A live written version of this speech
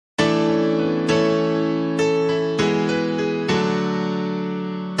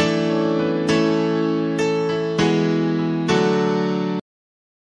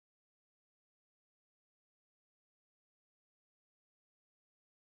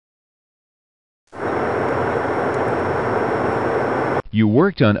You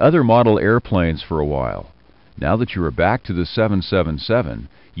worked on other model airplanes for a while. Now that you are back to the 777,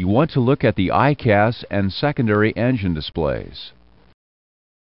 you want to look at the EICAS and secondary engine displays.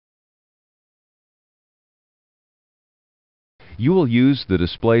 You will use the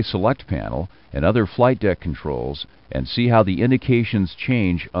Display Select panel and other flight deck controls and see how the indications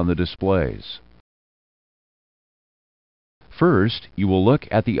change on the displays. First, you will look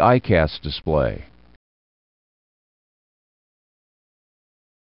at the EICAS display.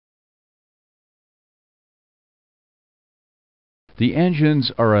 The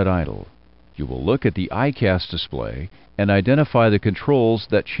engines are at idle. You will look at the EICAS display and identify the controls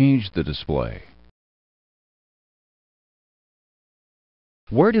that change the display.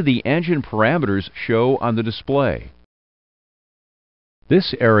 Where do the engine parameters show on the display?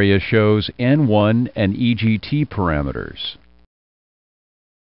 This area shows N1 and EGT parameters.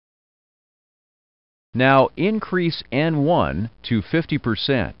 Now increase N1 to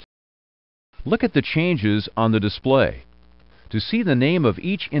 50%. Look at the changes on the display. To see the name of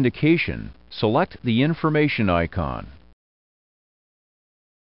each indication, select the information icon.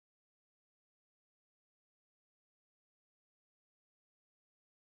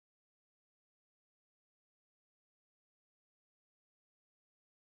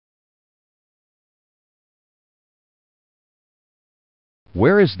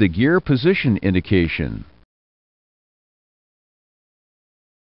 Where is the gear position indication?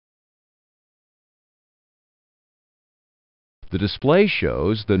 The display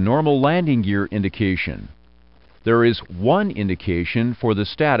shows the normal landing gear indication. There is one indication for the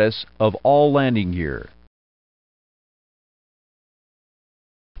status of all landing gear.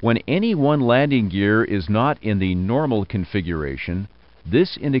 When any one landing gear is not in the normal configuration,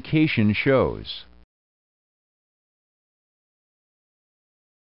 this indication shows.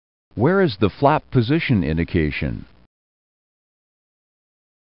 Where is the flap position indication?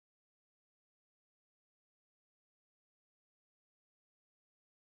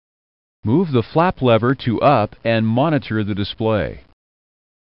 Move the flap lever to up and monitor the display.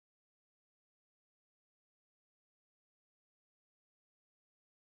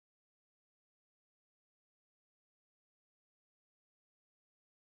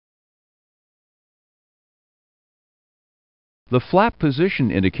 The flap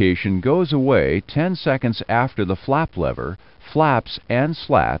position indication goes away 10 seconds after the flap lever, flaps and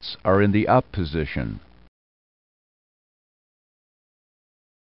slats are in the up position.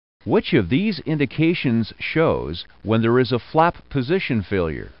 Which of these indications shows when there is a flap position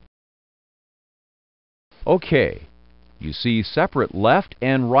failure? Okay, you see separate left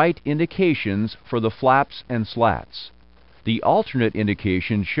and right indications for the flaps and slats. The alternate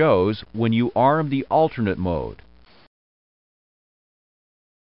indication shows when you arm the alternate mode.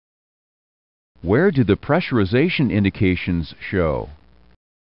 Where do the pressurization indications show?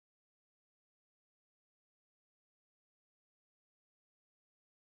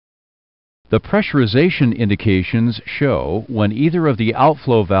 The pressurization indications show when either of the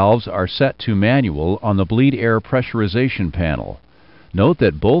outflow valves are set to manual on the bleed air pressurization panel. Note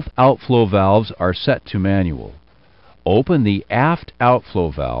that both outflow valves are set to manual. Open the aft outflow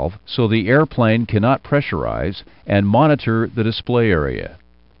valve so the airplane cannot pressurize and monitor the display area.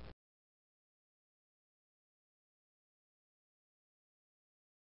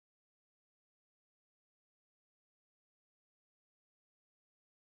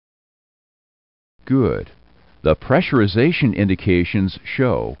 Good. The pressurization indications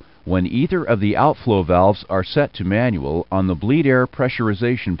show when either of the outflow valves are set to manual on the bleed air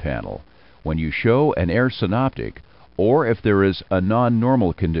pressurization panel, when you show an air synoptic, or if there is a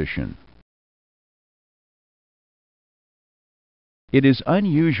non-normal condition. It is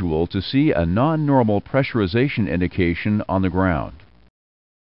unusual to see a non-normal pressurization indication on the ground.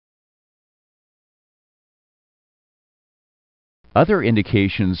 Other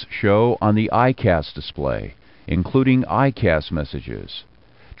indications show on the EICAS display, including EICAS messages.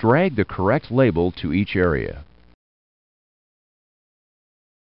 Drag the correct label to each area.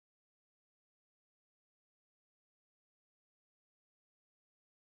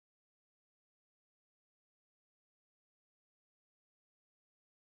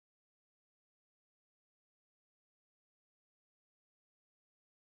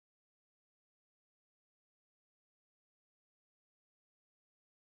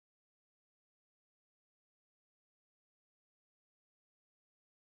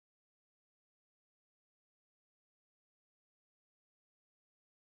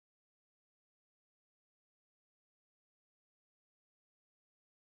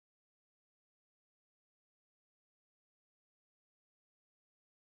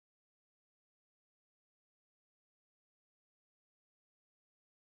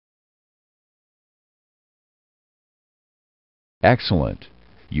 Excellent.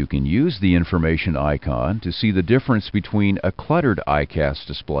 You can use the information icon to see the difference between a cluttered EICAS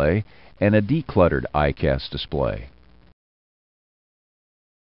display and a decluttered EICAS display.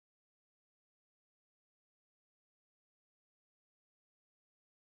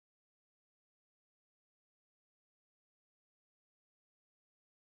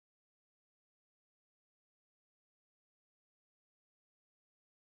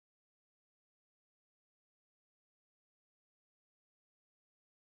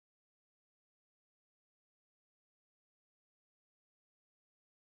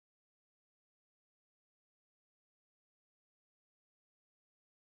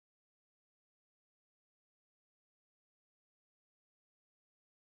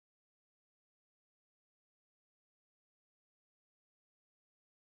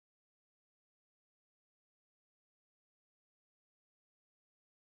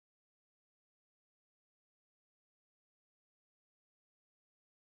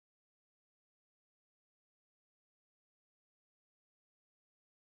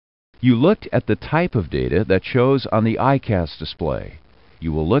 You looked at the type of data that shows on the EICAS display.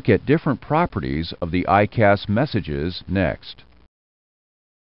 You will look at different properties of the EICAS messages next.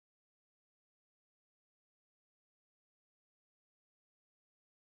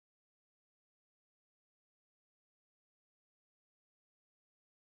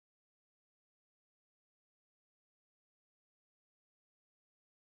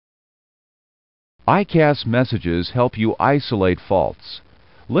 EICAS messages help you isolate faults.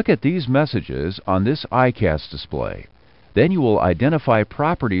 Look at these messages on this EICAS display. Then you will identify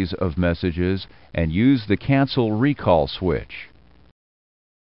properties of messages and use the Cancel Recall switch.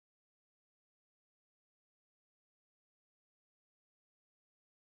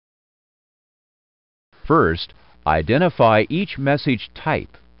 First, identify each message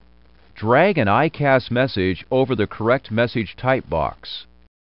type. Drag an EICAS message over the correct message type box.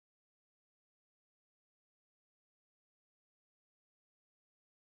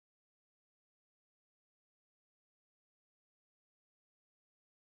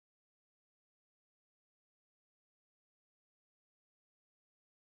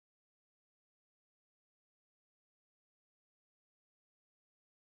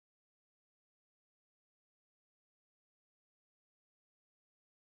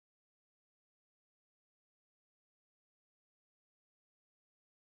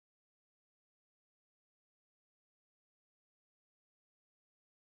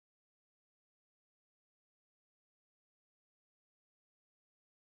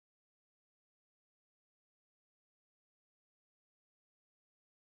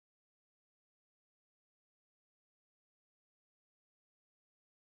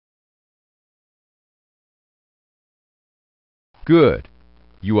 Good.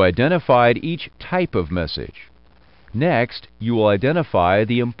 You identified each type of message. Next, you will identify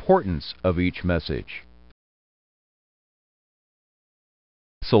the importance of each message.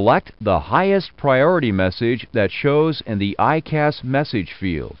 Select the highest priority message that shows in the EICAS message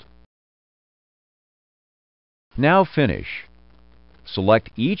field. Now finish. Select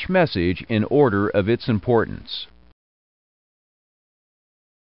each message in order of its importance.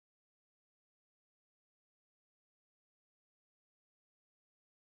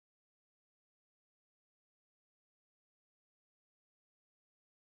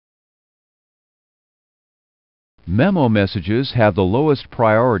 Memo messages have the lowest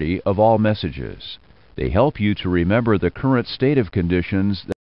priority of all messages. They help you to remember the current state of conditions.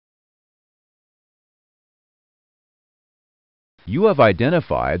 You have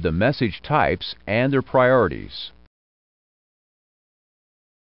identified the message types and their priorities.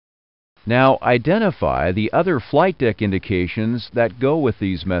 Now identify the other flight deck indications that go with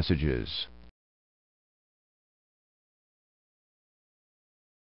these messages.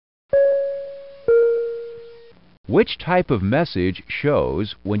 Which type of message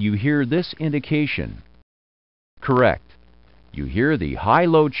shows when you hear this indication? Correct. You hear the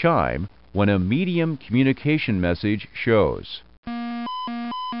high-low chime when a medium communication message shows.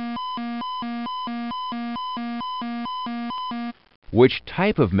 Which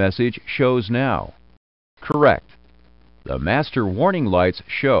type of message shows now? Correct. The master warning lights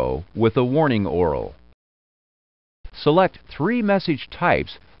show with a warning oral. Select 3 message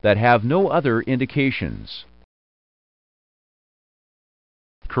types that have no other indications.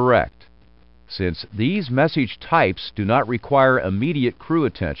 Correct. Since these message types do not require immediate crew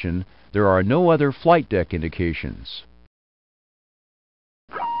attention, there are no other flight deck indications.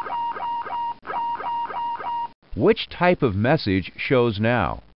 Which type of message shows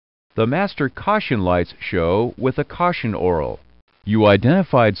now? The master caution lights show with a caution oral. You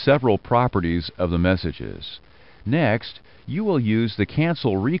identified several properties of the messages. Next, you will use the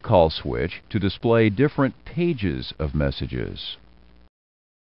Cancel Recall switch to display different pages of messages.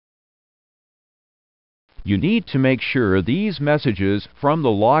 You need to make sure these messages from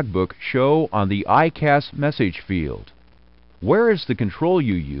the logbook show on the EICAS message field. Where is the control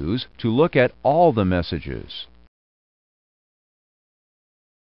you use to look at all the messages?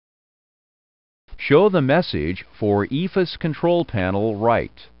 Show the message for EICAS control panel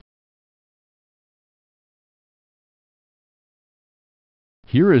right.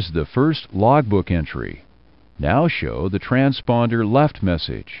 Here is the first logbook entry. Now show the transponder left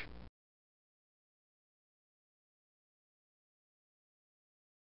message.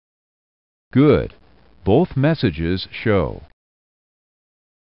 Good. Both messages show.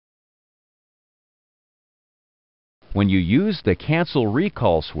 When you use the Cancel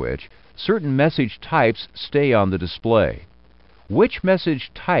Recall switch, certain message types stay on the display. Which message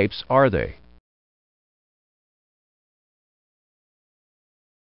types are they?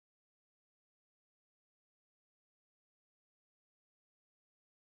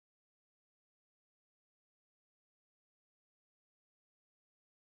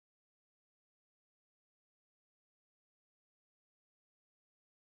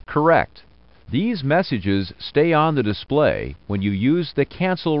 Correct. These messages stay on the display when you use the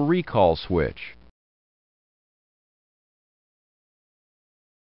Cancel Recall switch.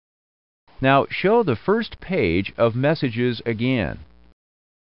 Now show the first page of messages again.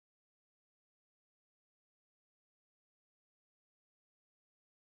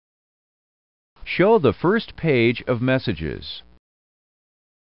 Show the first page of messages.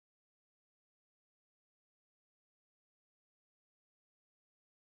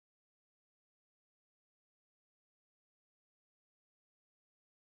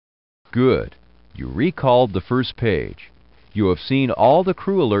 Good. You recalled the first page. You have seen all the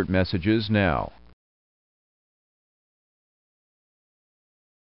crew alert messages now.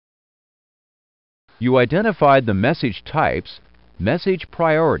 You identified the message types, message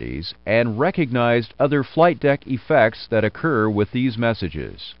priorities, and recognized other flight deck effects that occur with these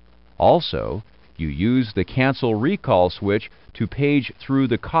messages. Also, you used the Cancel Recall switch to page through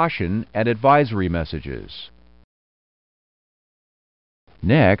the caution and advisory messages.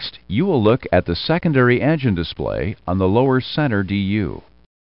 Next, you will look at the secondary engine display on the lower center DU.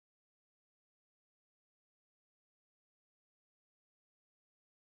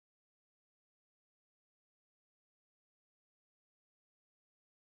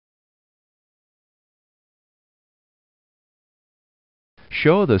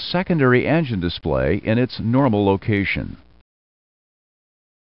 Show the secondary engine display in its normal location.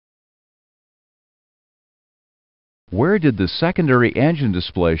 Where did the secondary engine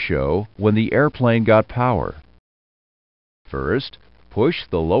display show when the airplane got power? First, push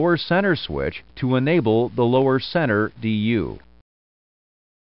the lower center switch to enable the lower center DU.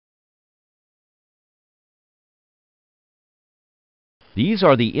 These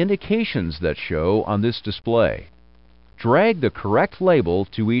are the indications that show on this display. Drag the correct label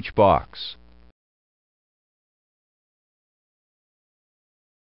to each box.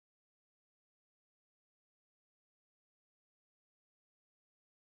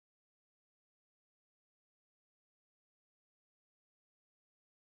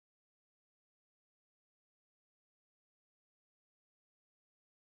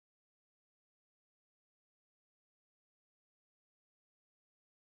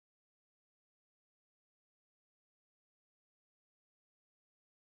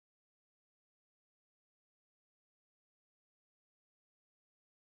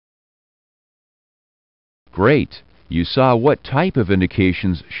 Great! You saw what type of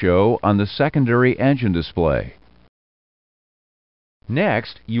indications show on the secondary engine display.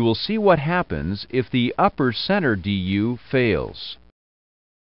 Next, you will see what happens if the upper center DU fails.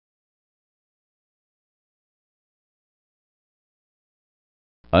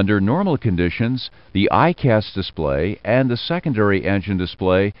 Under normal conditions, the EICAS display and the secondary engine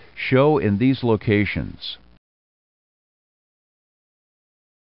display show in these locations.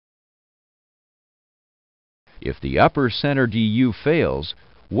 If the upper center DU fails,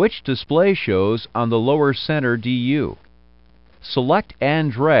 which display shows on the lower center DU? Select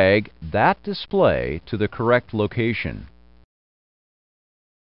and drag that display to the correct location.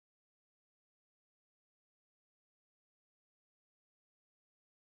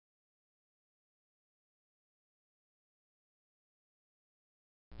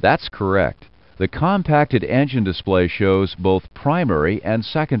 That's correct. The compacted engine display shows both primary and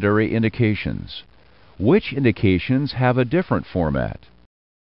secondary indications. Which indications have a different format?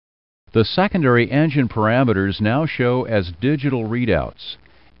 The secondary engine parameters now show as digital readouts.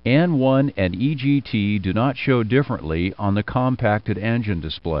 N1 and EGT do not show differently on the compacted engine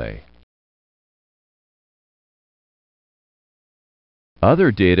display.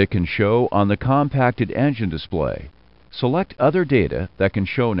 Other data can show on the compacted engine display. Select Other Data that can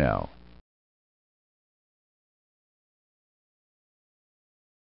show now.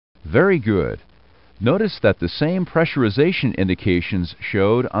 Very good. Notice that the same pressurization indications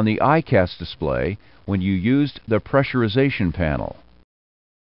showed on the EICAS display when you used the pressurization panel.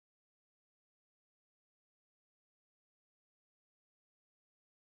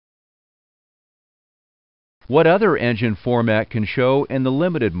 What other engine format can show in the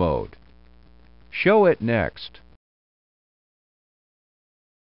limited mode? Show it next.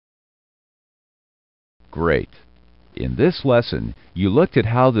 Great. In this lesson, you looked at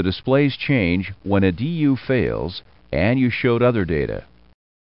how the displays change when a DU fails, and you showed other data.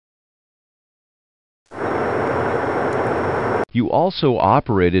 You also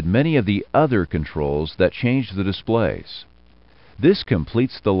operated many of the other controls that change the displays. This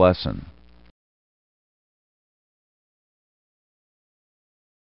completes the lesson.